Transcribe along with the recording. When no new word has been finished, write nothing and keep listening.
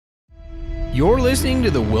You're listening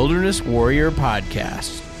to the Wilderness Warrior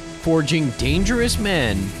Podcast, forging dangerous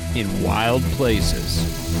men in wild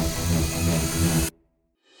places.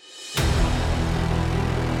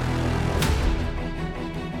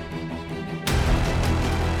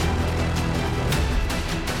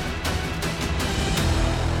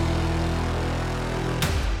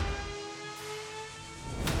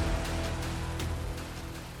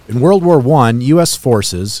 In World War I, U.S.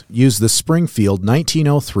 forces used the Springfield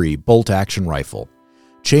 1903 bolt-action rifle,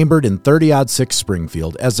 chambered in .30-06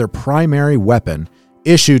 Springfield, as their primary weapon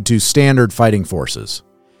issued to standard fighting forces.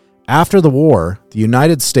 After the war, the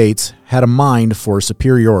United States had a mind for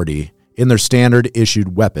superiority in their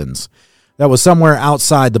standard-issued weapons that was somewhere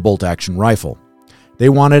outside the bolt-action rifle. They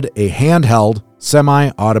wanted a handheld,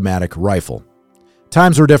 semi-automatic rifle.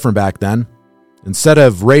 Times were different back then. Instead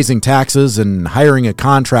of raising taxes and hiring a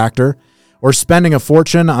contractor or spending a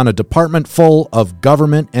fortune on a department full of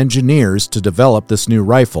government engineers to develop this new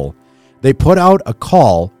rifle, they put out a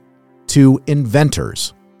call to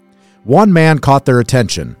inventors. One man caught their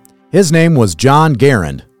attention. His name was John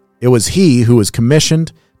Garand. It was he who was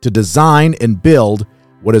commissioned to design and build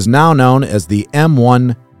what is now known as the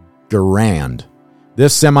M1 Garand.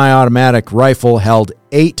 This semi-automatic rifle held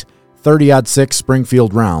 8 .30-06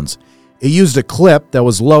 Springfield rounds. It used a clip that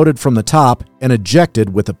was loaded from the top and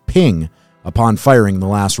ejected with a ping upon firing the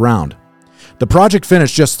last round. The project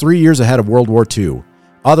finished just 3 years ahead of World War II.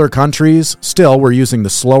 Other countries still were using the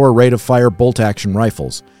slower rate of fire bolt-action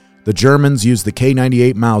rifles. The Germans used the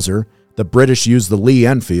K98 Mauser, the British used the Lee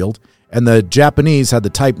Enfield, and the Japanese had the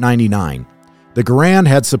Type 99. The Garand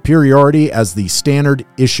had superiority as the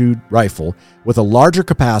standard-issued rifle with a larger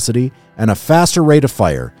capacity and a faster rate of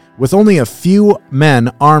fire. With only a few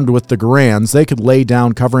men armed with the Garands, they could lay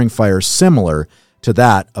down covering fire similar to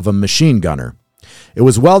that of a machine gunner. It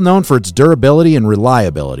was well known for its durability and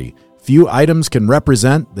reliability. Few items can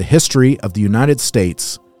represent the history of the United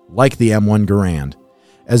States like the M1 Garand.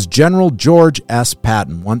 As General George S.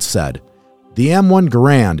 Patton once said, "The M1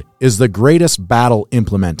 Garand is the greatest battle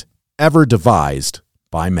implement ever devised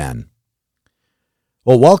by men."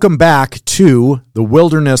 Well, welcome back to the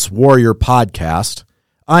Wilderness Warrior Podcast.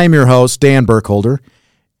 I am your host, Dan Burkholder,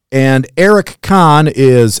 and Eric Kahn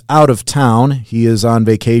is out of town. He is on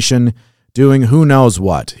vacation doing who knows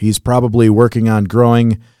what. He's probably working on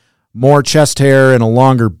growing more chest hair and a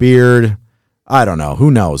longer beard. I don't know. Who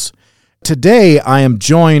knows? Today, I am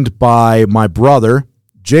joined by my brother,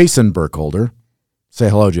 Jason Burkholder. Say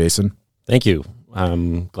hello, Jason. Thank you.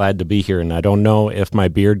 I'm glad to be here, and I don't know if my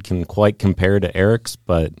beard can quite compare to Eric's,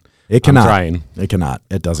 but it cannot. I'm trying. It cannot.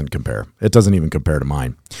 It doesn't compare. It doesn't even compare to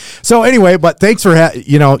mine. So anyway, but thanks for,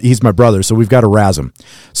 he's my brother, so we've got to razz him.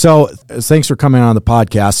 So thanks for coming on the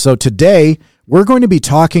podcast. So today, we're going to be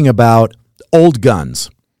talking about old guns.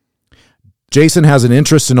 Jason has an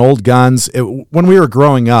interest in old guns. When we were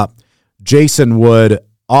growing up, Jason would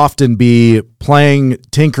often be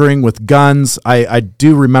tinkering with guns. I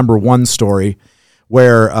do remember one story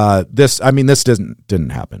where this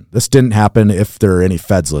didn't happen. This didn't happen if there are any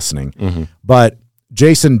feds listening. Mm-hmm. But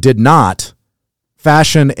Jason did not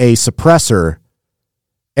fashion a suppressor,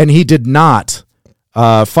 and he did not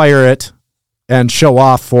fire it and show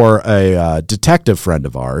off for a detective friend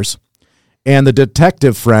of ours. And the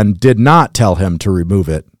detective friend did not tell him to remove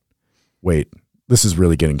it. Wait, this is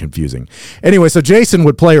really getting confusing. Anyway, so Jason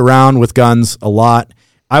would play around with guns a lot.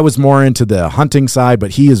 I was more into the hunting side,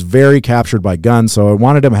 but he is very captured by guns, so I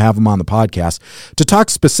wanted to have him on the podcast to talk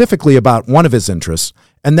specifically about one of his interests,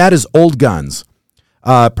 and that is old guns,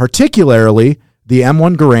 particularly the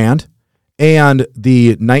M1 Garand and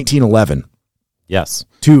the 1911. Yes.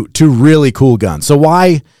 Two really cool guns. So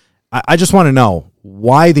why, I just want to know,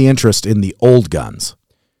 why the interest in the old guns?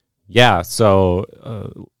 Yeah, so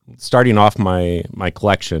starting off my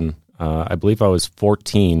collection, I believe I was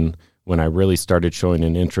 14 when I really started showing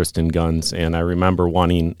an interest in guns, and I remember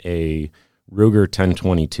wanting a Ruger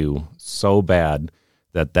 1022 so bad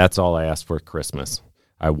that that's all I asked for Christmas.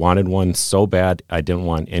 I wanted one so bad, I didn't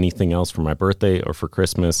want anything else for my birthday or for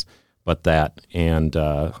Christmas but that. And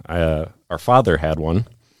our father had one.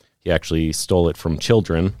 He actually stole it from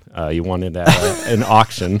children. He wanted at an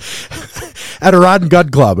auction. At a rod and gun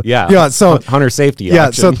club. Yeah. So hunter safety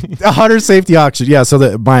auction. Yeah, so a hunter safety auction. Yeah,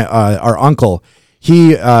 so our uncle,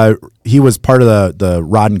 he was part of the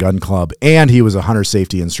rod and gun club, and he was a hunter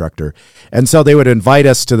safety instructor. And so they would invite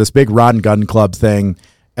us to this big rod and gun club thing.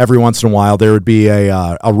 Every once in a while, there would be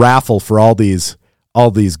a raffle for all these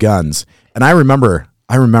guns. And I remember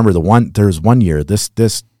there was one year,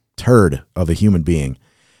 this turd of a human being,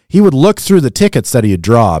 he would look through the tickets that he'd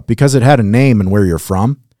draw because it had a name and where you're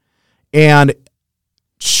from. And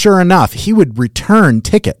sure enough, he would return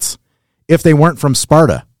tickets if they weren't from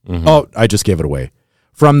Sparta. Mm-hmm. Oh, I just gave it away.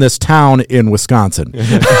 From this town in Wisconsin.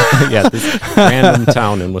 Yeah, this random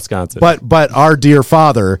town in Wisconsin. But our dear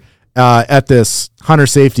father, at this hunter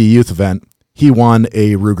safety youth event, he won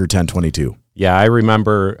a Ruger 1022. Yeah, I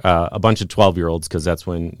remember a bunch of 12-year-olds, because that's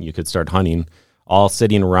when you could start hunting, all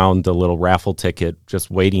sitting around the little raffle ticket,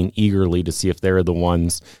 just waiting eagerly to see if they were the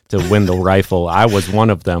ones to win the rifle. I was one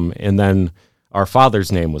of them, and then our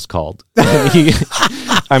father's name was called.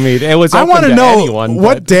 It was open I want to know anyone,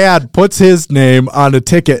 what dad puts his name on a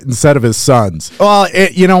ticket instead of his son's. Well,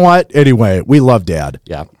 you know what? Anyway, we love Dad.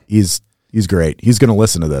 Yeah. He's great. He's going to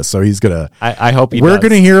listen to this, so he's going to. I hope he We're does.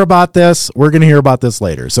 going to hear about this. We're going to hear about this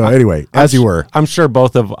later. So anyway, as you were. I'm sure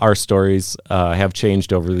both of our stories have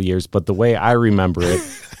changed over the years, but the way I remember it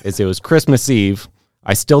is it was Christmas Eve.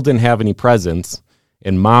 I still didn't have any presents,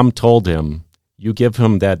 and Mom told him, "You give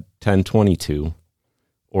him that 1022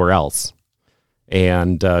 or else."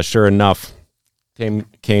 And sure enough,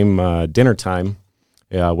 came dinner time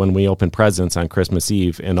when we opened presents on Christmas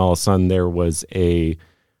Eve, and all of a sudden there was a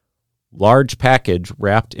large package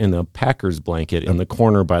wrapped in a Packers blanket in the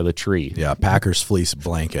corner by the tree. Yeah, Packers fleece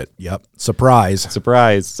blanket. Yep. Surprise.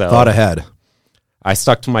 So Thought ahead. I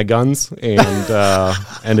stuck to my guns and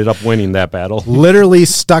ended up winning that battle. Literally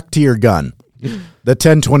stuck to your gun. The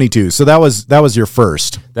 1022. So that was your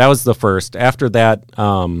first. That was the first. After that,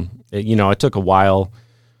 it took a while.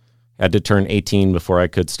 Had to turn 18 before I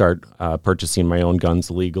could start purchasing my own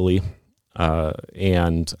guns legally.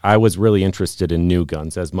 And I was really interested in new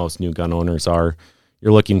guns, as most new gun owners are.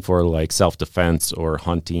 You're looking for like self-defense or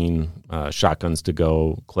hunting, shotguns to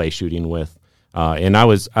go clay shooting with. And I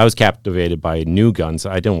was captivated by new guns.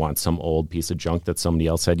 I didn't want some old piece of junk that somebody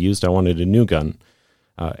else had used. I wanted a new gun.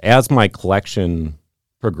 As my collection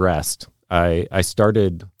progressed, I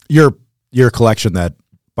started your collection that,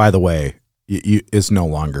 by the way, is no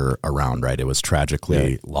longer around, right? It was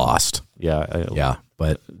tragically lost. Yeah.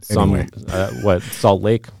 But anyway. Salt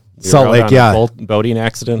Lake? Salt Lake, yeah. Boating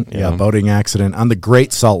accident? Yeah, boating accident. On the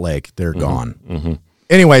Great Salt Lake, they're gone. Mm-hmm.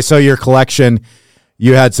 Anyway, so your collection,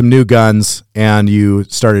 you had some new guns, and you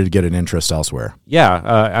started to get an interest elsewhere.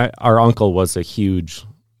 Yeah, our uncle was a huge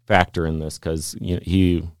factor in this, because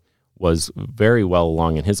he was very well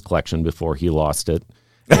along in his collection before he lost it.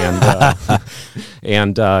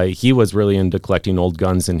 And he was really into collecting old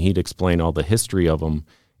guns, and he'd explain all the history of them.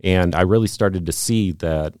 And I really started to see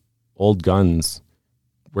that old guns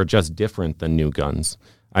were just different than new guns.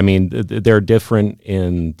 I mean, they're different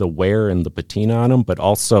in the wear and the patina on them, but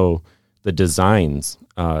also the designs.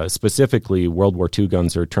 Specifically, World War II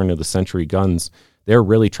guns or turn-of-the-century guns, they're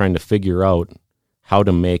really trying to figure out how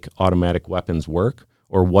to make automatic weapons work,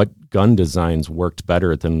 or what gun designs worked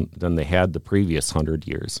better than they had the previous 100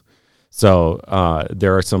 years. So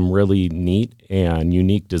there are some really neat and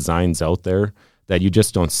unique designs out there that you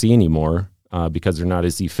just don't see anymore because they're not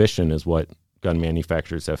as efficient as what gun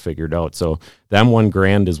manufacturers have figured out. So the M1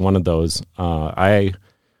 Garand is one of those. I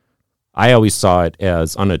always saw it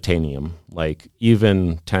as unattainable. Like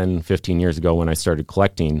even 10, 15 years ago when I started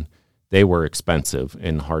collecting, they were expensive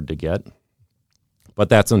and hard to get. But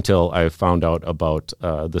that's until I found out about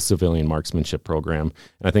the civilian marksmanship program.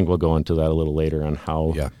 And I think we'll go into that a little later on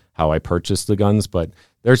how I purchased the guns. But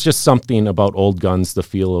there's just something about old guns, the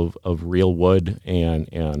feel of real wood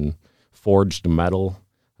and forged metal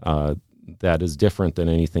that is different than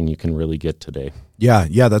anything you can really get today. Yeah,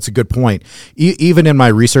 that's a good point. Even in my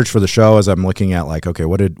research for the show, as I'm looking at like, okay,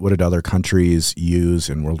 what did other countries use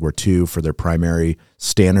in World War II for their primary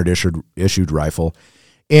standard issued rifle?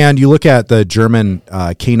 And you look at the German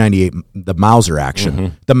K98, the Mauser action.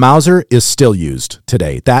 Mm-hmm. The Mauser is still used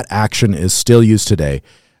today. That action is still used today.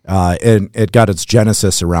 And it got its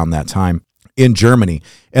genesis around that time in Germany.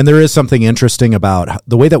 And there is something interesting about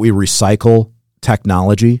the way that we recycle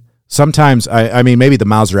technology. Sometimes, I mean, maybe the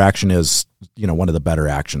Mauser action is, one of the better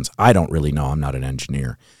actions. I don't really know. I'm not an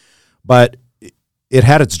engineer. But it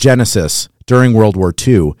had its genesis during World War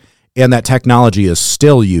II, and that technology is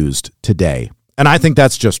still used today. And I think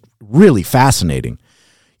that's just really fascinating.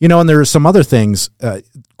 And there are some other things.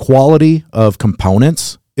 Quality of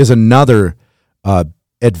components is another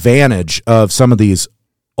advantage of some of these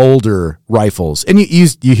older rifles. And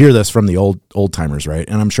you hear this from the old timers, right?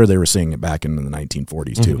 And I'm sure they were seeing it back in the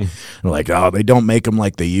 1940s too. Mm-hmm. They're like, oh, they don't make them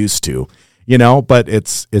like they used to, but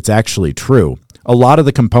it's actually true. A lot of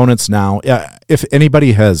the components now, if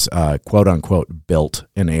anybody has quote unquote built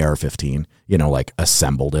an AR-15, like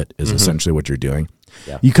assembled it is essentially what you're doing.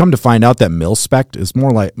 Yeah. You come to find out that mil spec is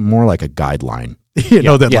more like a guideline,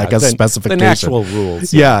 than like a specification. Than actual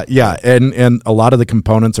rules. Yeah. And a lot of the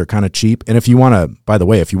components are kind of cheap. And if you want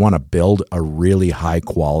to build a really high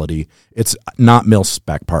quality, it's not mil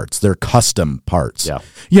spec parts. They're custom parts.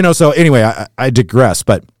 Yeah. So anyway, I digress,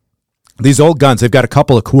 but these old guns, they've got a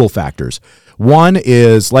couple of cool factors. One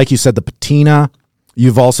is, like you said, the patina.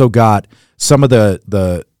 You've also got some of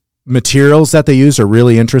the materials that they use are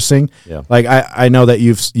really interesting. Yeah. Like I know that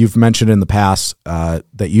you've mentioned in the past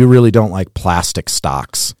that you really don't like plastic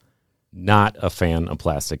stocks. Not a fan of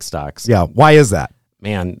plastic stocks. Yeah. Why is that?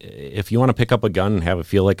 Man, if you want to pick up a gun and have it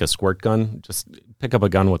feel like a squirt gun, just pick up a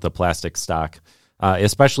gun with a plastic stock,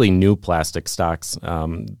 especially new plastic stocks.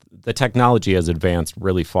 The technology has advanced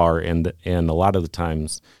really far, and a lot of the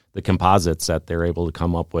times the composites that they're able to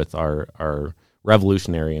come up with are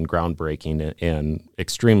revolutionary and groundbreaking and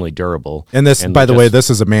extremely durable. And this, by the way, this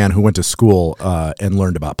is a man who went to school and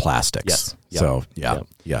learned about plastics. Yes. Yep. So,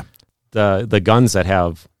 yeah. The guns that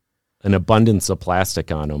have an abundance of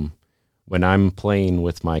plastic on them, when I'm playing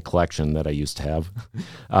with my collection that I used to have,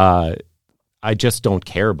 I just don't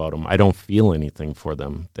care about them. I don't feel anything for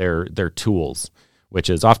them. They're tools, which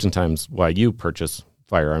is oftentimes why you purchase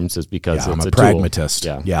firearms, is because it's I'm a tool. pragmatist.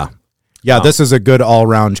 Yeah, this is a good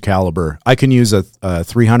all-round caliber. I can use a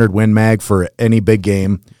 300 Win Mag for any big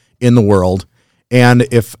game in the world. And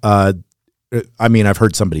if, I've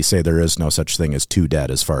heard somebody say there is no such thing as two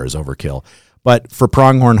dead as far as overkill. But for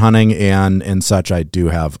pronghorn hunting and such, I do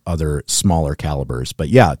have other smaller calibers. But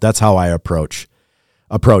yeah, that's how I approach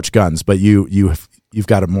guns. But you've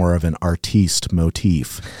got a more of an artiste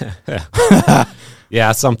motif.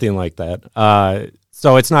 Yeah, something like that.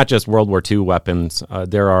 So it's not just World War II weapons.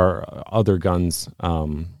 There are other guns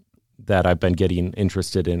that I've been getting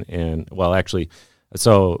interested in. Well, actually,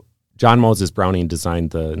 so John Moses Browning designed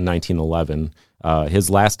the 1911. His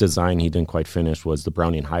last design he didn't quite finish was the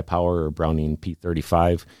Browning High Power, or Browning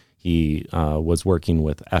P35. He was working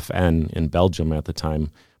with FN in Belgium at the time.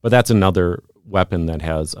 But that's another weapon that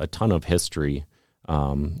has a ton of history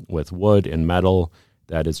with wood and metal.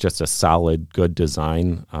 That is just a solid, good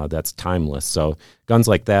design that's timeless. So guns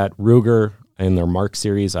like that, Ruger and their Mark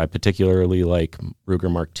series, I particularly like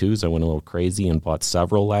Ruger Mark IIs. I went a little crazy and bought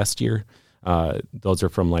several last year. Those are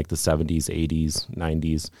from like the 70s, 80s,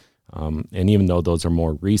 90s. And even though those are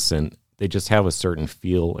more recent, they just have a certain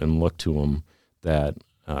feel and look to them that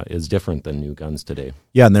is different than new guns today.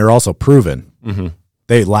 Yeah, and they're also proven. Mm-hmm.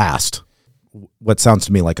 They last. What sounds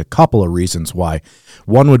to me like a couple of reasons why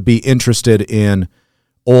one would be interested in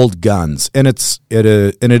old guns, and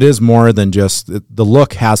it is more than just the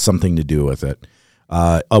look has something to do with it.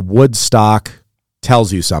 A wood stock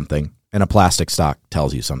tells you something, and a plastic stock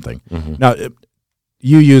tells you something. Mm-hmm. Now,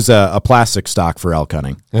 you use a plastic stock for elk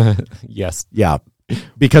hunting. Yes. Yeah,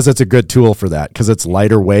 because it's a good tool for that, because it's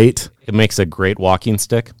lighter weight. It makes a great walking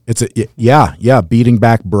stick. It's beating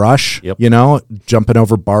back brush, Yep. Jumping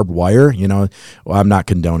over barbed wire, Well, I'm not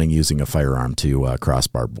condoning using a firearm to cross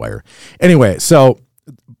barbed wire. Anyway,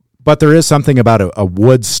 but there is something about a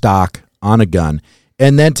wood stock on a gun,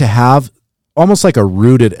 and then to have almost like a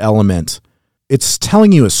rooted element. It's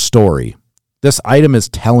telling you a story. This item is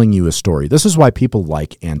telling you a story. This is why people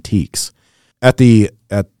like antiques. At the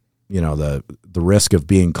risk of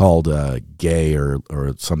being called gay or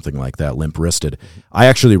something like that, limp-wristed, I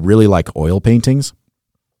actually really like oil paintings.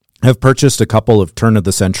 I've purchased a couple of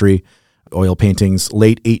turn-of-the-century oil paintings,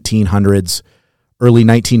 late 1800s, early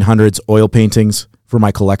 1900s oil paintings for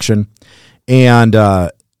my collection. And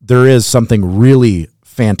there is something really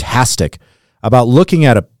fantastic about looking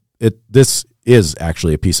at this is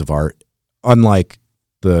actually a piece of art, unlike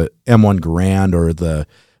the M1 Garand or the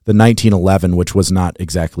 1911, which was not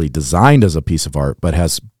exactly designed as a piece of art, but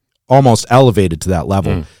has almost elevated to that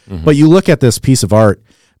level. Mm-hmm. But you look at this piece of art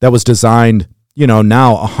that was designed,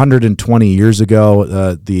 now 120 years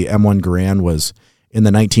ago. The M1 Garand was in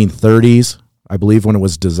the 1930s, I believe, when it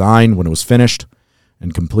was designed, when it was finished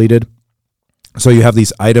and completed. So you have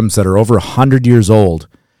these items that are over 100 years old,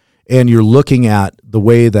 and you're looking at the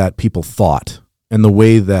way that people thought and the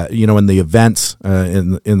way that, in the events,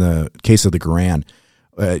 in the case of the Garand,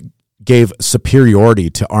 gave superiority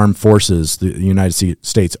to armed forces, the United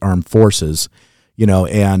States Armed Forces,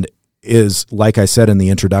 and is, like I said in the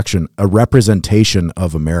introduction, a representation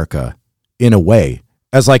of America in a way,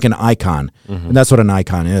 as like an icon. Mm-hmm. And that's what an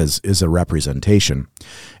icon is a representation.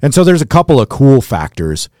 And so there's a couple of cool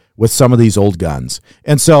factors with some of these old guns.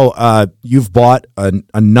 And so you've bought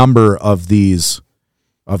a number of these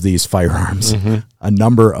firearms, mm-hmm. a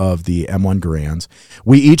number of the M1 Garands.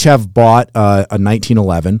 We each have bought a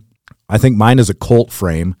 1911. I think mine is a Colt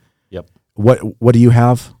frame. Yep. What do you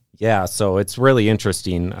have? Yeah, so it's really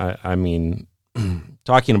interesting. I mean,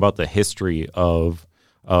 talking about the history of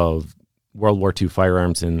World War II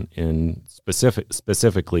firearms in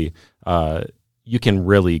specifically, you can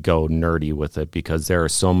really go nerdy with it because there are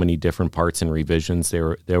so many different parts and revisions.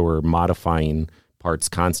 They were modifying parts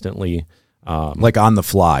constantly. Like on the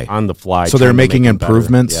fly. On the fly. So they're making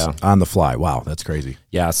improvements on the fly. Wow, that's crazy.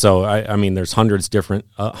 Yeah, so I mean, there's hundreds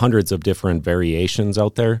of different variations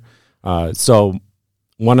out there. So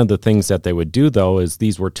one of the things that they would do, though, is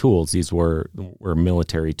these were tools. These were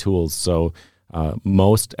military tools. So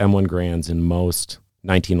most M1 Grands and most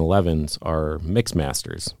 1911s are mix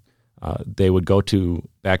masters. They would go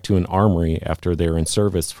back to an armory after they were in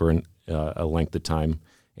service for a length of time,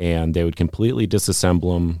 and they would completely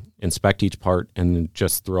disassemble them, inspect each part, and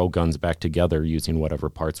just throw guns back together using whatever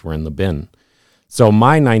parts were in the bin. So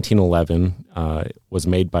my 1911 was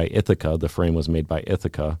made by Ithaca. The frame was made by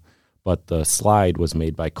Ithaca, but the slide was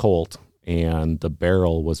made by Colt, and the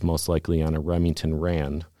barrel was most likely on a Remington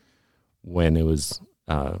Rand when it was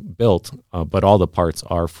built. But all the parts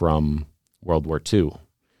are from World War II,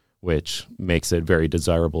 which makes it very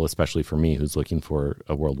desirable, especially for me who's looking for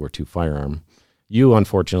a World War II firearm. You,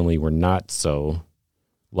 unfortunately, were not so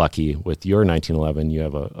lucky with your 1911. You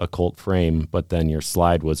have a Colt frame, but then your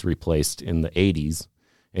slide was replaced in the 80s,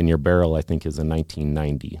 and your barrel, I think, is a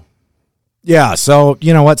 1990. Yeah, so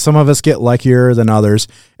you know what? Some of us get luckier than others,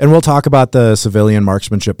 and we'll talk about the Civilian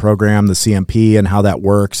Marksmanship Program, the CMP, and how that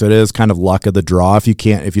works. It is kind of luck of the draw if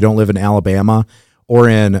you don't live in Alabama or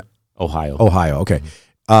in Ohio. Okay,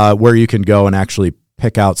 where you can go and actually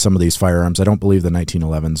pick out some of these firearms. I don't believe the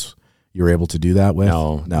 1911s you were able to do that with.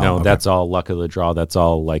 No, okay. That's all luck of the draw. That's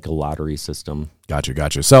all like a lottery system.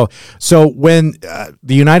 Gotcha. So when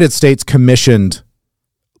the United States commissioned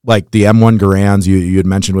like the M1 Garands, you had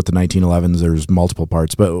mentioned with the 1911s, there's multiple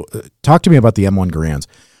parts, but talk to me about the M1 Garands.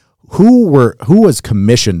 Who was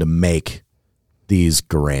commissioned to make these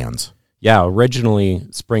Garands? Yeah, originally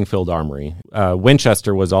Springfield Armory.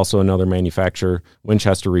 Winchester was also another manufacturer.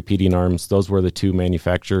 Winchester Repeating Arms. Those were the two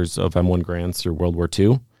manufacturers of M1 Garands through World War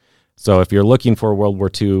II. So if you're looking for a World War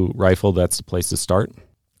II rifle, that's the place to start.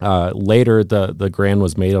 Later, the Garand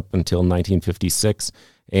was made up until 1956,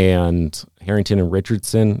 and Harrington and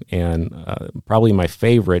Richardson, and probably my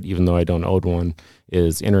favorite, even though I don't own one,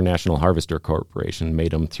 is International Harvester Corporation, made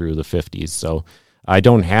them through the 50s. So I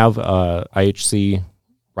don't have a IHC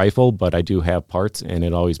rifle, but I do have parts, and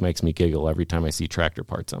it always makes me giggle every time I see tractor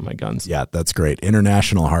parts on my guns. Yeah, that's great.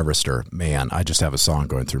 International Harvester. Man, I just have a song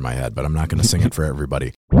going through my head, but I'm not going to sing it for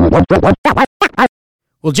everybody.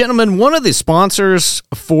 Well, gentlemen, one of the sponsors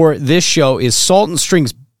for this show is Salt and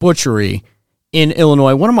Strings Butchery in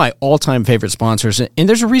Illinois, one of my all-time favorite sponsors, and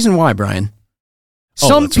there's a reason why, Brian.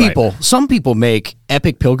 Some people make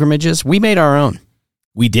epic pilgrimages. We made our own.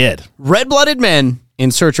 We did. Red-blooded men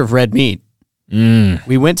in search of red meat.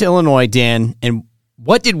 We went to Illinois, Dan, and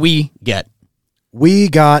what did we get? We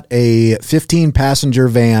got a 15-passenger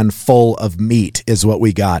van full of meat is what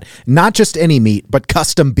we got. Not just any meat, but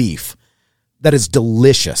custom beef. That is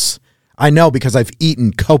delicious. I know because I've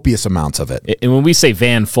eaten copious amounts of it. And when we say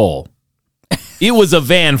van full, it was a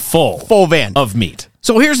van full. Full van. Of meat.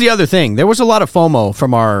 So here's the other thing. There was a lot of FOMO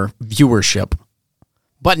from our viewership.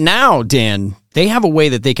 But now, Dan, they have a way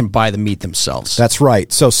that they can buy the meat themselves. That's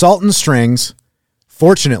right. So Salt and Strings,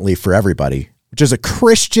 fortunately for everybody, which is a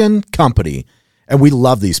Christian company, and we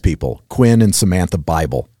love these people, Quinn and Samantha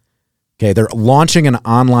Bible. Okay, they're launching an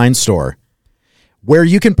online store where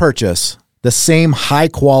you can purchase the same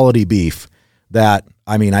high-quality beef that,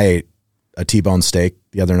 I ate a T-bone steak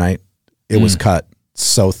the other night. It was cut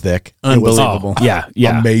so thick. Unbelievable. Yeah.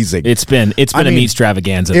 Amazing. It's been a meat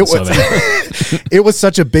extravaganza. It was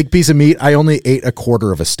such a big piece of meat. I only ate a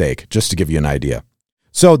quarter of a steak, just to give you an idea.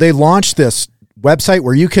 So they launched this website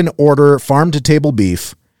where you can order farm-to-table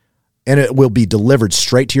beef, and it will be delivered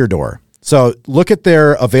straight to your door. So look at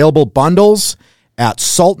their available bundles at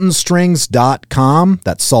saltandstrings.com.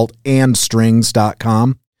 That's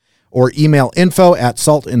saltandstrings.com. Or email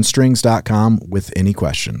info@saltandstrings.com with any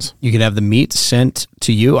questions. You can have the meat sent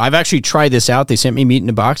to you. I've actually tried this out. They sent me meat in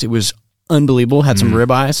a box. It was unbelievable. Had some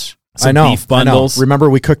ribeyes. Some beef bundles. Remember,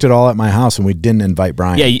 we cooked it all at my house and we didn't invite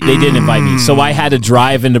Brian. Yeah, they didn't invite me. So I had to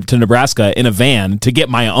drive to Nebraska in a van to get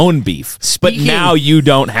my own beef. But now you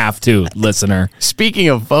don't have to, listener. Speaking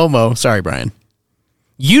of FOMO, sorry, Brian.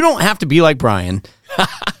 You don't have to be like Brian.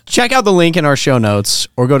 Check out the link in our show notes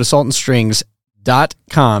or go to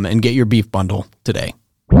saltandstrings.com and get your beef bundle today.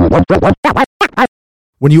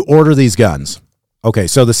 When you order these guns, okay,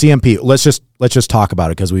 so the CMP, let's just talk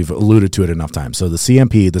about it because we've alluded to it enough times. So the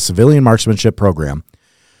CMP, the Civilian Marksmanship Program,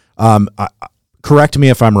 Correct me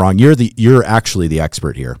if I'm wrong. You're actually the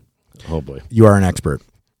expert here. Oh boy. You are an expert.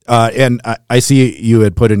 And I see you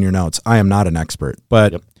had put in your notes, I am not an expert,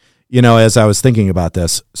 but Yep. as I was thinking about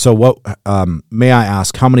this, so what, may I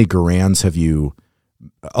ask, how many Garands have you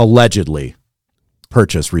allegedly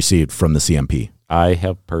received from the CMP? I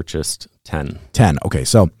have purchased 10. 10. Okay.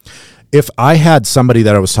 So if I had somebody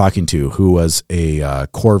that I was talking to who was a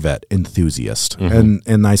Corvette enthusiast,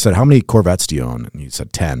 and I said, how many Corvettes do you own? And you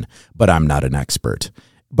said 10, but I'm not an expert.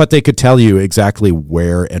 But they could tell you exactly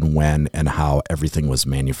where and when and how everything was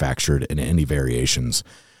manufactured and any variations.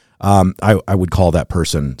 I would call that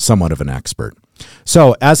person somewhat of an expert.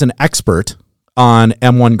 So as an expert on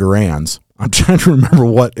M1 Garands, I'm trying to remember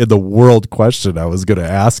what in the world question I was going to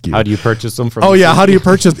ask you. How do you purchase them from? Oh yeah, how do you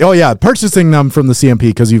purchase? Oh yeah, purchasing them from the CMP,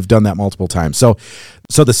 because you've done that multiple times. So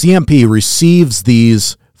the CMP receives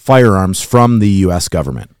these firearms from the U.S.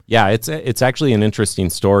 government. Yeah, it's actually an interesting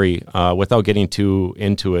story. Without getting too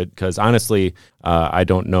into it, because honestly, I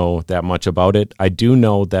don't know that much about it. I do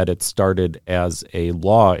know that it started as a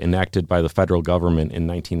law enacted by the federal government in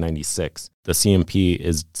 1996. The CMP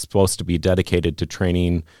is supposed to be dedicated to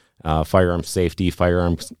training firearm safety,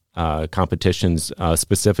 firearms competitions,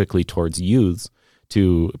 specifically towards youths,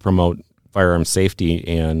 to promote firearm safety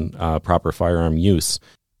and proper firearm use.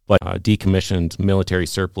 But decommissioned military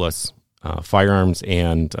surplus firearms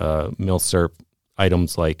and milsurp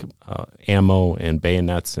items like ammo and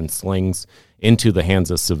bayonets and slings into the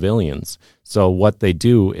hands of civilians. So what they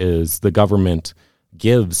do is the government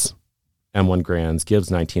gives M1 Garands, gives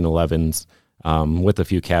 1911s, with a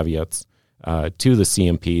few caveats, to the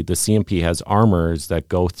CMP. The CMP has armors that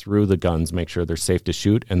go through the guns, make sure they're safe to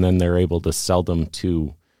shoot, and then they're able to sell them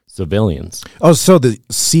to civilians. Oh, so the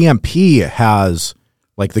CMP has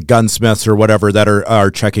like the gunsmiths or whatever that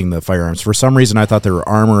are checking the firearms. For some reason, I thought there were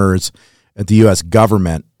armorers at the U.S.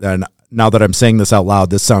 government. And now that I'm saying this out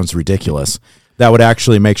loud, this sounds ridiculous. That would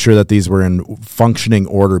actually make sure that these were in functioning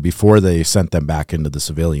order before they sent them back into the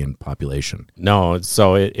civilian population. No,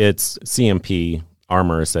 so it's CMP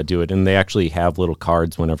armorers that do it, and they actually have little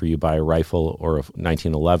cards whenever you buy a rifle or a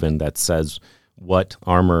 1911 that says what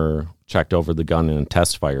armor checked over the gun and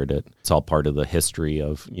test fired it. It's all part of the history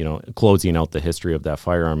of, closing out the history of that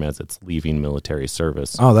firearm as it's leaving military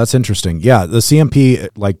service. Oh, that's interesting. Yeah, the CMP,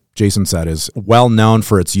 like Jason said, is well known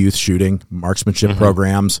for its youth shooting, marksmanship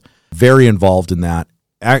programs, very involved in that.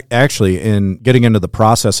 Actually, in getting into the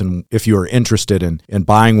process, and if you are interested in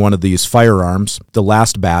buying one of these firearms, the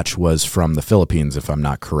last batch was from the Philippines, if I'm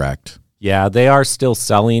not correct. Yeah, they are still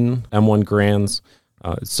selling M1 Garands.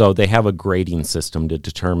 So they have a grading system to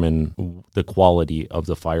determine the quality of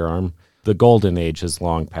the firearm. The golden age has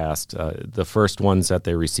long passed. The first ones that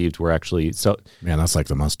they received were actually so. Man, that's like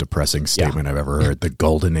the most depressing statement I've ever heard. The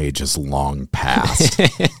golden age is long past.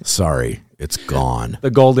 Sorry, it's gone.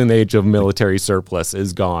 The golden age of military surplus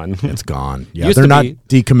is gone. It's gone. Yeah, they're not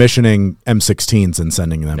decommissioning M16s and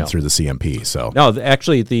sending them through the CMP. So no,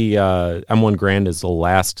 actually, the M1 Garand is the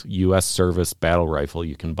last U.S. service battle rifle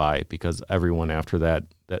you can buy, because everyone after that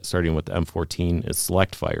starting with the M14 is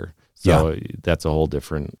select fire. So that's a whole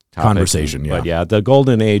different topic. Conversation, yeah. But yeah, the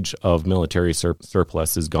golden age of military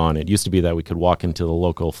surplus is gone. It used to be that we could walk into the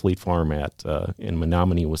local Fleet Farm in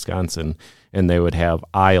Menominee, Wisconsin, and they would have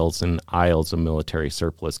aisles and aisles of military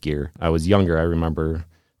surplus gear. I was younger. I remember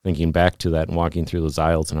thinking back to that and walking through those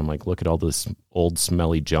aisles, and I'm like, look at all this old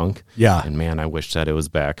smelly junk. Yeah. And man, I wish that it was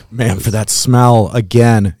back. Man, for that smell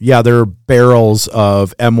again. Yeah, there are barrels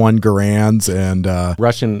of M1 Garands and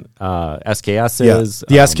Russian SKSs. Yeah,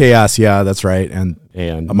 the SKS, yeah, that's right. And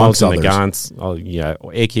amongst others. Nagants,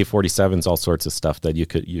 AK-47s, all sorts of stuff that you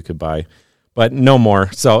could buy. But no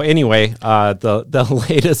more. So anyway, the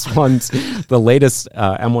latest ones, the latest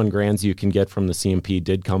M1 Garands you can get from the CMP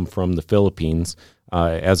did come from the Philippines.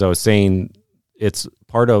 As I was saying, it's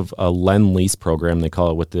part of a lend-lease program, they call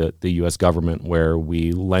it, with the U.S. government, where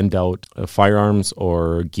we lend out firearms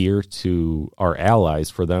or gear to our allies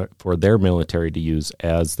for their military to use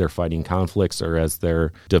as they're fighting conflicts or as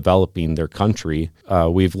they're developing their country.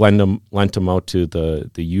 We've lent them out to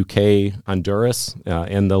the UK, Honduras,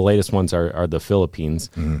 and the latest ones are the Philippines.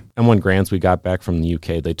 M1 Garands we got back from the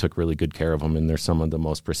UK. They took really good care of them, and they're some of the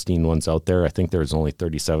most pristine ones out there. I think there's only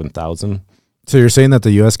 37,000. So you're saying that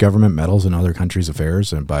the U.S. government meddles in other countries'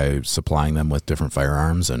 affairs and by supplying them with different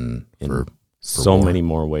firearms and for so war? Many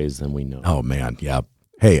more ways than we know. Oh, man, yeah.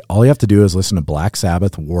 Hey, all you have to do is listen to Black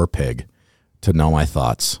Sabbath War Pig to know my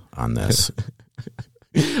thoughts on this.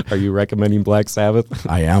 Are you recommending Black Sabbath?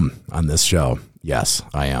 I am on this show. Yes,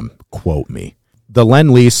 I am. Quote me. The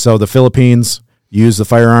lend-lease, so the Philippines used the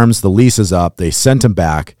firearms, the lease is up, they sent them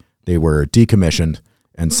back, they were decommissioned,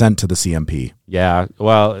 and sent to the CMP. Yeah,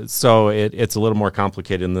 well, so it's a little more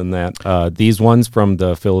complicated than that. These ones from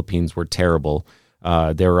the Philippines were terrible.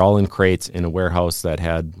 They were all in crates in a warehouse that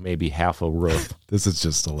had maybe half a roof. This is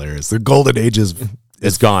just hilarious. The golden age is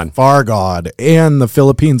gone. Far gone. And the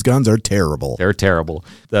Philippines guns are terrible. They're terrible.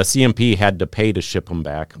 The CMP had to pay to ship them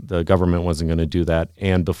back. The government wasn't going to do that.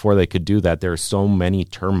 And before they could do that, there are so many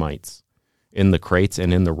termites in the crates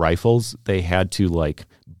and in the rifles, they had to like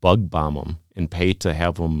bug bomb them and pay to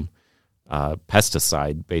have them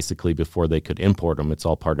pesticide basically before they could import them. It's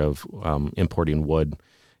all part of importing wood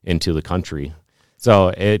into the country. So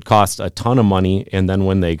it cost a ton of money. And then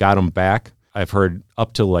when they got them back, I've heard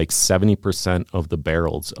up to like 70% of the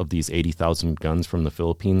barrels of these 80,000 guns from the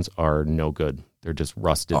Philippines are no good. They're just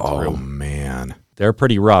rusted through. Oh, man. They're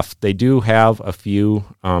pretty rough. They do have a few,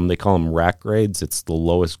 they call them rack grades. It's the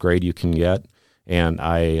lowest grade you can get. And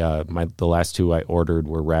the last two I ordered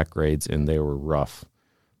were rack grades, and they were rough.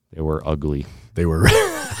 They were ugly. They were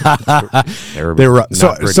they were rough.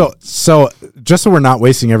 So just so we're not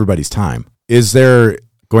wasting everybody's time, is there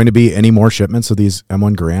going to be any more shipments of these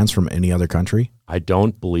M1 Garands from any other country? I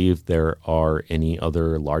don't believe there are any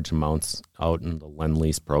other large amounts out in the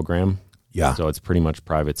Lend-Lease program. Yeah. So it's pretty much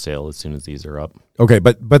private sale as soon as these are up. Okay,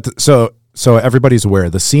 but so everybody's aware,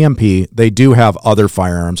 the CMP, they do have other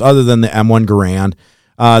firearms other than the M1 Garand.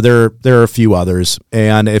 There are a few others,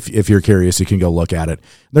 and if you're curious, you can go look at it.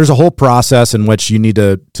 There's a whole process in which you need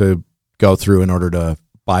to go through in order to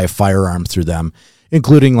buy a firearm through them,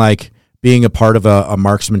 including like being a part of a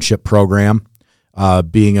marksmanship program,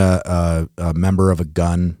 being a member of a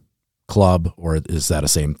gun club, or is that the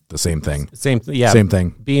same thing? Same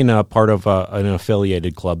thing. Being a part of an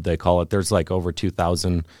affiliated club, they call it. There's like over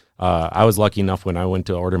 2,000. I was lucky enough when I went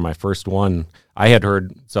to order my first one. I had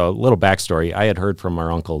heard, so a little backstory, I had heard from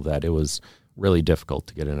our uncle that it was really difficult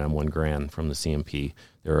to get an M1 Garand from the CMP.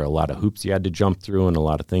 There were a lot of hoops you had to jump through and a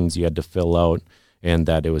lot of things you had to fill out, and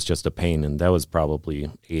that it was just a pain. And that was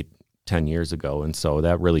probably 8-10 years ago. And so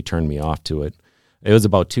that really turned me off to it. It was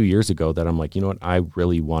about 2 years ago that I'm like, you know what, I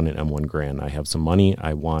really want an M1 Garand. I have some money.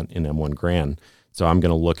 I want an M1 Garand. So I'm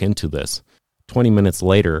going to look into this. 20 minutes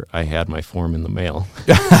later, I had my form in the mail.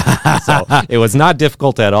 So it was not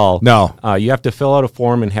difficult at all. No. You have to fill out a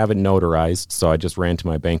form and have it notarized. So I just ran to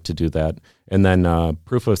my bank to do that. And then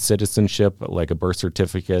proof of citizenship, like a birth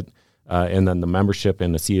certificate, and then the membership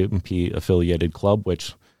in a CMP affiliated club,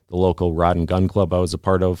 which the local Rod and Gun Club I was a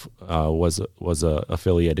part of was a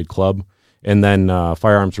affiliated club. And then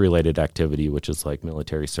firearms related activity, which is like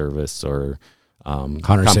military service or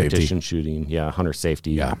hunter competition safety. Shooting. Yeah, hunter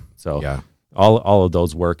safety. Yeah. So yeah. All of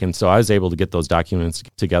those work. And so I was able to get those documents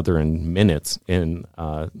together in minutes and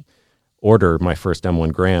order my first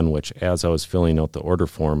M1 Garand, which as I was filling out the order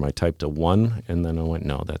form, I typed a 1, and then I went,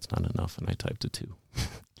 no, that's not enough, and I typed a 2.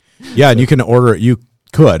 Yeah, and you could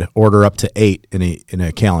order up to 8 in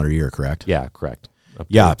a calendar year, correct? Yeah, correct.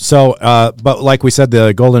 Yeah. So, but like we said,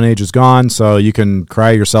 the golden age is gone, so you can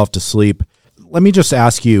cry yourself to sleep. Let me just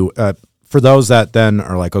ask you, for those that then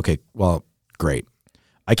are like, okay, well, great.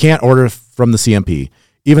 I can't order from the CMP,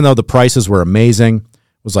 even though the prices were amazing.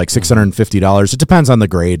 It was like $650. It depends on the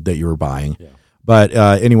grade that you were buying, but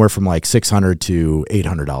anywhere from like $600 to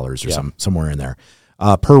 $800 or somewhere in there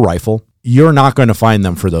per rifle. You're not going to find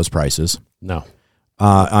them for those prices. No,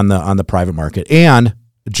 on the private market. And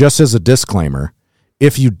just as a disclaimer,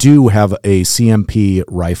 if you do have a CMP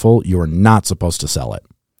rifle, you are not supposed to sell it.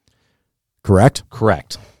 Correct?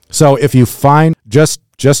 Correct. So if you find, just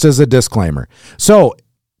as a disclaimer. So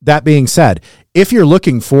that being said, if you're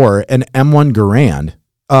looking for an M1 Garand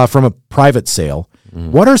from a private sale,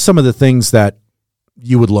 what are some of the things that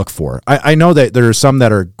you would look for? I know that there are some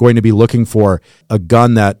that are going to be looking for a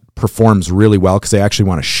gun that performs really well because they actually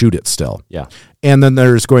want to shoot it still. Yeah. And then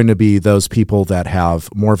there's going to be those people that have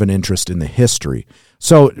more of an interest in the history.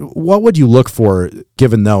 So what would you look for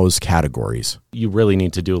given those categories? You really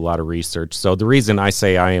need to do a lot of research. So the reason I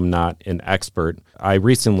say I am not an expert, I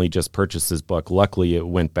recently just purchased this book. Luckily, it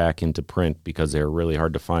went back into print because they were really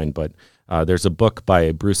hard to find. But there's a book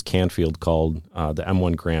by Bruce Canfield called The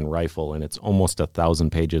M1 Garand Rifle, and it's almost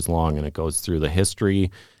 1,000 pages long, and it goes through the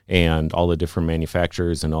history and all the different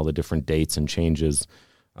manufacturers and all the different dates and changes.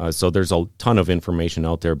 So there's a ton of information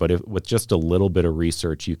out there, but with just a little bit of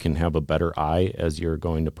research, you can have a better eye as you're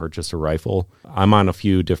going to purchase a rifle. I'm on a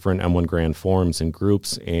few different M1 Garand forums and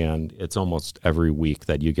groups, and it's almost every week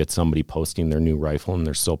that you get somebody posting their new rifle, and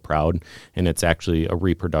they're so proud. And it's actually a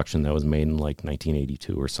reproduction that was made in like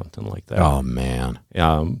 1982 or something like that. Oh, man.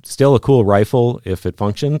 Still a cool rifle if it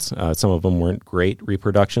functions. Some of them weren't great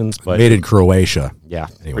reproductions, but made in Croatia. Yeah,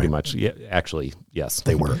 anyway. Pretty much. Yeah, actually, yes.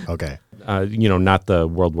 They were. Okay. not the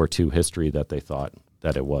World War II history that they thought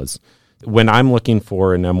that it was. When I'm looking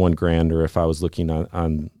for an M1 Garand, or if I was looking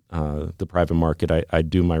on the private market, I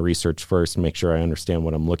do my research first and make sure I understand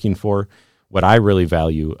what I'm looking for. What I really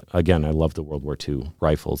value, again, I love the World War II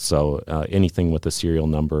rifles. So anything with a serial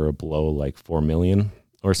number below like 4 million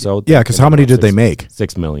or so. Yeah, because how many did they make?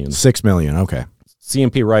 6 million. 6 million, okay.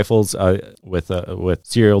 CMP rifles with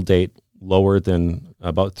serial date lower than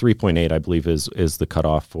about 3.8, I believe, is the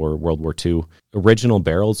cutoff for World War II. Original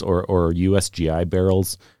barrels or USGI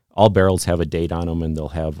barrels, all barrels have a date on them, and they'll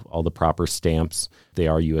have all the proper stamps. They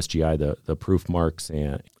are USGI, the proof marks,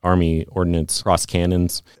 and Army Ordnance cross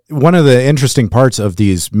cannons. One of the interesting parts of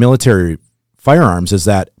these military firearms is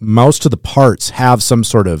that most of the parts have some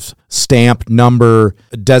sort of stamp, number,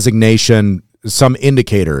 designation, some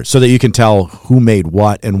indicator, so that you can tell who made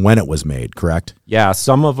what and when it was made, correct? Yeah,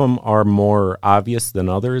 some of them are more obvious than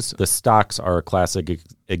others. The stocks are a classic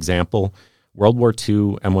example. World War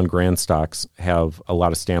II M1 Garand stocks have a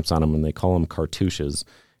lot of stamps on them, and they call them cartouches.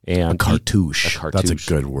 And A cartouche. That's a cartouche.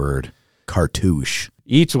 good word. Cartouche.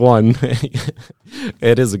 Each one,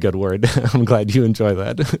 it is a good word. I'm glad you enjoy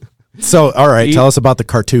that. So, all right, tell us about the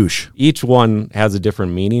cartouche. Each one has a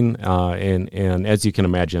different meaning, and as you can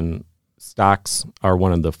imagine, stocks are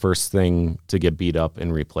one of the first thing to get beat up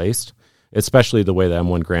and replaced, especially the way the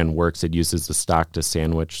M1 Garand works. It uses the stock to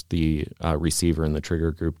sandwich the receiver and the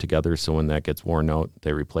trigger group together, so when that gets worn out,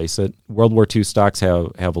 they replace it. World War II stocks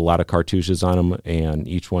have a lot of cartouches on them, and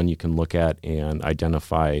each one you can look at and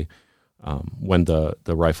identify when the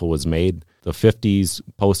rifle was made. The 50s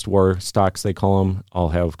post-war stocks, they call them, all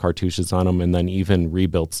have cartouches on them, and then even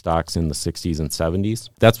rebuilt stocks in the 60s and 70s.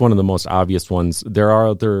 That's one of the most obvious ones. There are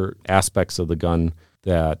other aspects of the gun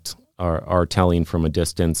that are telling from a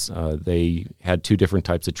distance. They had two different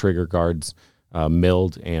types of trigger guards,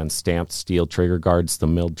 milled and stamped steel trigger guards. The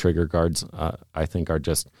milled trigger guards, I think, are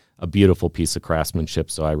just a beautiful piece of craftsmanship,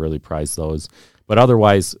 so I really prize those. But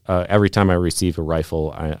otherwise, every time I receive a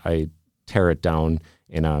rifle, I tear it down,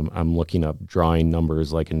 and I'm looking up drawing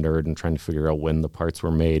numbers like a nerd and trying to figure out when the parts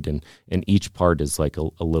were made, and each part is like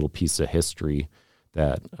a little piece of history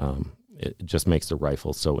that it just makes the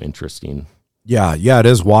rifle so interesting. Yeah, it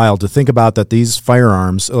is wild to think about that these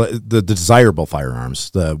firearms, the desirable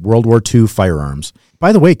firearms, the World War II firearms.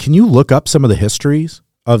 By the way, can you look up some of the histories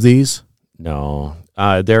of these? No.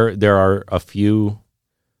 There are a few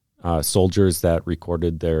soldiers that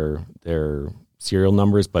recorded their serial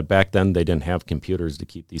numbers, but back then they didn't have computers to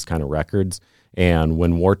keep these kind of records. And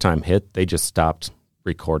when wartime hit, they just stopped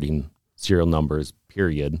recording serial numbers,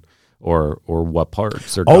 period, or what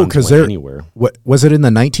parts or guns went anywhere. What was it in the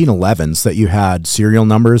 1911s that you had serial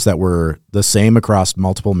numbers that were the same across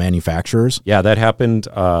multiple manufacturers? Yeah, that happened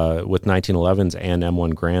with 1911s and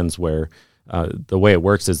M1 Garands, where the way it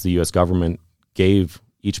works is the U.S. government gave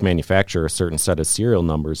each manufacturer a certain set of serial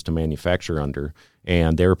numbers to manufacture under,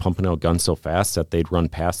 and they were pumping out guns so fast that they'd run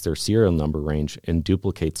past their serial number range and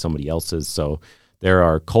duplicate somebody else's. So there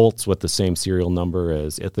are Colts with the same serial number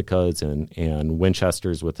as Ithacas and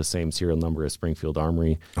Winchesters with the same serial number as Springfield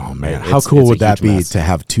Armory. Oh, man. How cool would that be to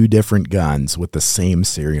have two different guns with the same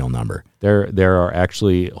serial number? There are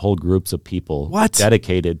actually whole groups of people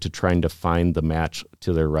dedicated to trying to find the match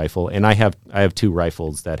to their rifle. And I have two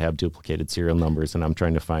rifles that have duplicated serial numbers, and I'm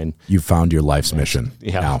trying to find... You found your life's mission.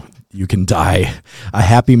 Yeah. Now, you can die a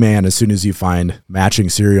happy man as soon as you find matching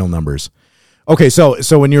serial numbers. Okay, so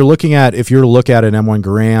when you're looking at, if you're to look at an M1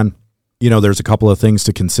 Garand, there's a couple of things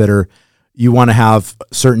to consider. You want to have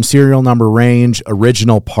certain serial number range,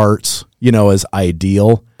 original parts, is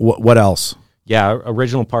ideal. What else? Yeah,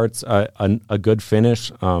 original parts, a good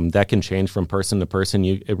finish. That can change from person to person.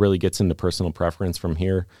 It really gets into personal preference from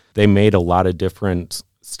here. They made a lot of different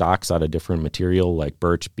stocks out of different material, like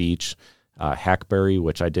birch, beech, hackberry,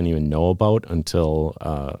 which I didn't even know about until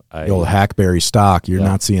the old hackberry stock. You're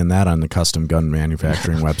not seeing that on the custom gun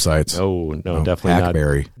manufacturing websites. No, definitely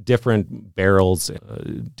hackberry. Not. Different barrels,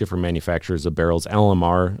 different manufacturers of barrels.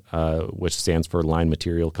 LMR, which stands for Line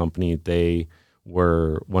Material Company, they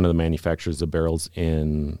were one of the manufacturers of barrels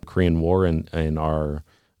in Korean War and are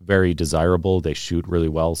very desirable. They shoot really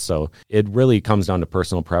well. So it really comes down to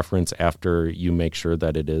personal preference after you make sure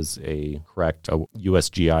that it is a correct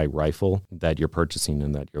USGI rifle that you're purchasing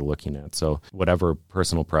and that you're looking at. So whatever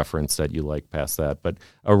personal preference that you like past that. But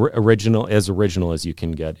original as you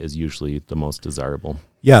can get is usually the most desirable.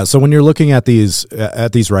 Yeah, so when you're looking at these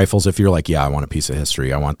rifles, if you're like, I want a piece of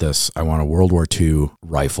history, I want this, I want a World War II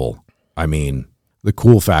rifle. I mean, the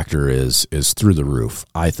cool factor is through the roof,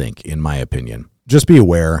 I think, in my opinion. Just be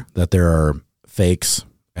aware that there are fakes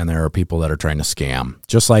and there are people that are trying to scam,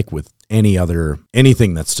 just like with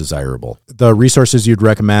anything that's desirable. The resources you'd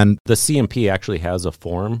recommend? The CMP actually has a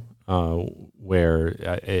forum where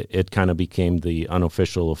it kind of became the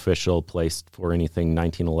unofficial official place for anything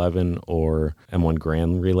 1911 or M1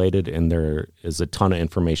 Grand related, and there is a ton of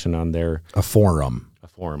information on there. A forum.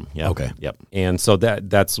 Yeah. Okay. Yep. And so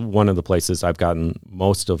that's one of the places I've gotten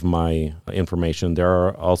most of my information. There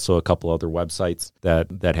are also a couple other websites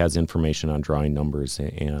that has information on drawing numbers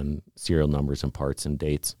and serial numbers and parts and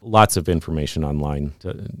dates. Lots of information online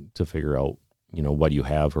to figure out, what you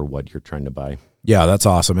have or what you're trying to buy. Yeah, that's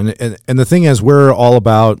awesome. And the thing is, we're all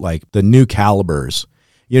about like the new calibers.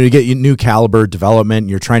 You get new caliber development.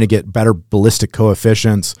 You're trying to get better ballistic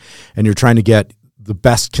coefficients, and you're trying to get the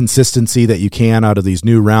best consistency that you can out of these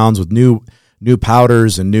new rounds with new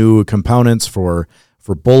powders and new components for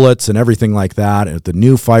bullets and everything like that, and the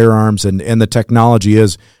new firearms, and the technology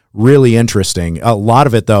is really interesting. A lot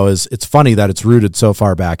of it, though, it's funny that it's rooted so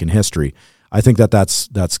far back in history. I think that's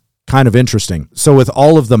kind of interesting. So with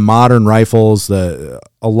all of the modern rifles, a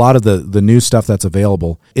lot of the new stuff that's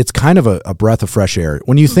available, it's kind of a breath of fresh air.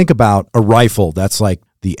 When you think about a rifle that's like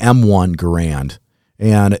the M1 Garand,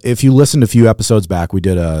 and if you listened a few episodes back, we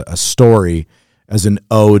did a story as an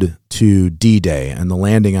ode to D-Day and the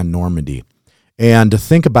landing on Normandy. And to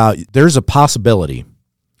think about, there's a possibility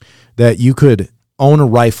that you could own a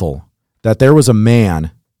rifle, that there was a man,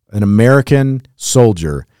 an American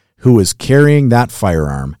soldier, who was carrying that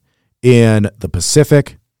firearm in the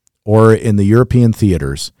Pacific or in the European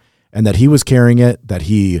theaters, and that he was carrying it, that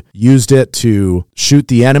he used it to shoot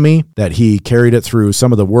the enemy, that he carried it through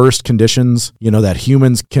some of the worst conditions, that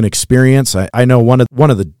humans can experience. I know one of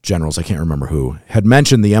the generals, I can't remember who, had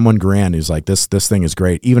mentioned the M1 Garand. He's like, this thing is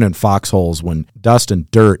great. Even in foxholes, when dust and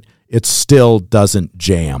dirt, it still doesn't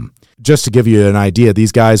jam. Just to give you an idea,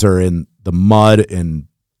 these guys are in the mud and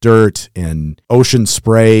dirt and ocean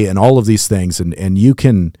spray and all of these things, and you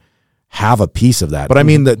can have a piece of that. But I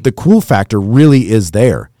mean, the cool factor really is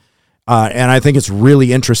there. And I think it's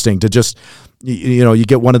really interesting to just, you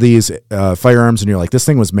get one of these firearms and you're like, this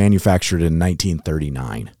thing was manufactured in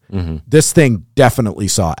 1939. Mm-hmm. This thing definitely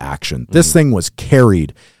saw action. Mm-hmm. This thing was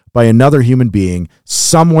carried by another human being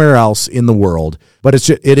somewhere else in the world, but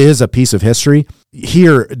it is a piece of history.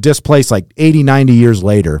 Here, displaced like 80, 90 years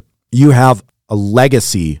later, you have a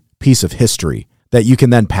legacy piece of history that you can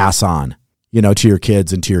then pass on, to your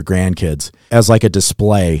kids and to your grandkids as like a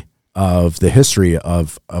display of the history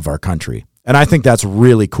of our country. And I think that's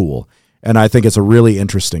really cool. And I think it's a really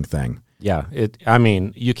interesting thing. Yeah.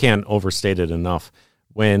 You can't overstate it enough.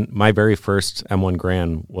 When my very first M1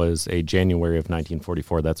 Garand was a January of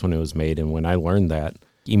 1944, that's when it was made. And when I learned that,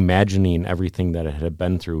 imagining everything that it had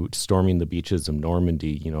been through, storming the beaches of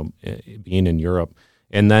Normandy, being in Europe,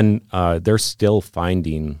 and then they're still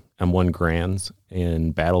finding M1 Grands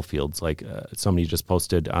in battlefields. Like somebody just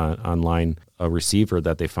posted online a receiver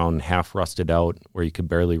that they found half rusted out where you could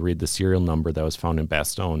barely read the serial number that was found in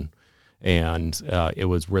Bastogne. And it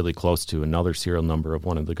was really close to another serial number of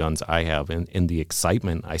one of the guns I have. And in the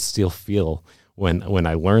excitement I still feel when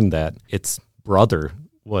I learned that its brother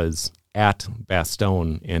was at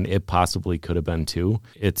Bastogne and it possibly could have been too,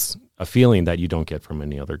 it's a feeling that you don't get from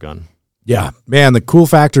any other gun. Yeah, man, the cool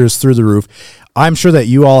factor is through the roof. I'm sure that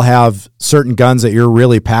you all have certain guns that you're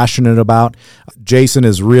really passionate about. Jason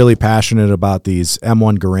is really passionate about these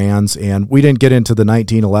M1 Garands, and we didn't get into the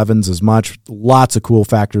 1911s as much. Lots of cool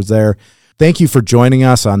factors there. Thank you for joining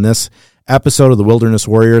us on this episode of The Wilderness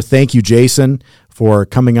Warrior. Thank you, Jason, for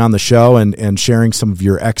coming on the show and sharing some of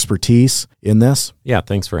your expertise in this. Yeah,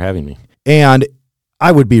 thanks for having me. And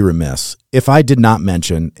I would be remiss if I did not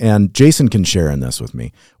mention, and Jason can share in this with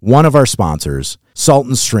me, one of our sponsors, Salt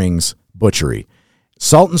and Strings Butchery.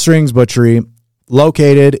 Salt and Strings Butchery,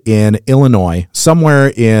 located in Illinois,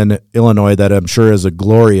 somewhere in Illinois that I'm sure is a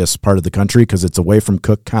glorious part of the country because it's away from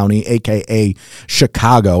Cook County, a.k.a.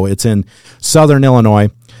 Chicago. It's in southern Illinois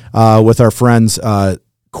with our friends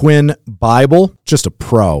Quinn Bible, just a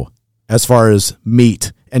pro as far as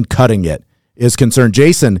meat and cutting it is concerned.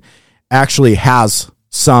 Jason actually has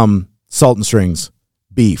some Salt and Strings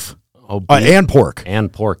beef. Beef and pork.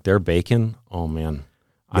 And pork. Their bacon, oh man.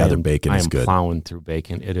 Yeah, their bacon is good. I am plowing through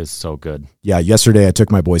bacon. It is so good. Yeah, yesterday I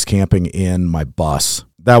took my boys camping in my bus.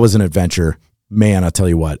 That was an adventure. Man, I'll tell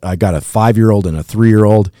you what, I got a 5-year-old and a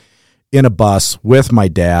 3-year-old in a bus with my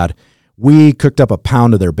dad. We cooked up a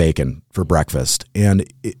pound of their bacon for breakfast, and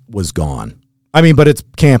it was gone. I mean, but it's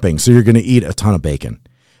camping, so you're going to eat a ton of bacon.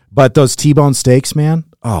 But those T-bone steaks, man,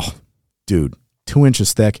 oh, dude, 2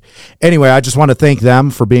 inches thick. Anyway, I just want to thank them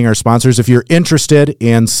for being our sponsors. If you're interested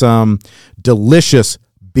in some delicious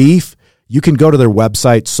beef, you can go to their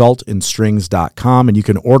website, saltandstrings.com, and you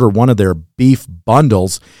can order one of their beef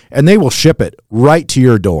bundles, and they will ship it right to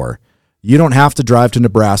your door. You don't have to drive to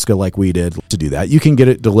Nebraska like we did to do that. You can get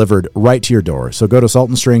it delivered right to your door. So go to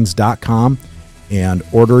saltandstrings.com and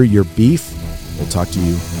order your beef. We'll talk to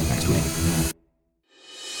you next week.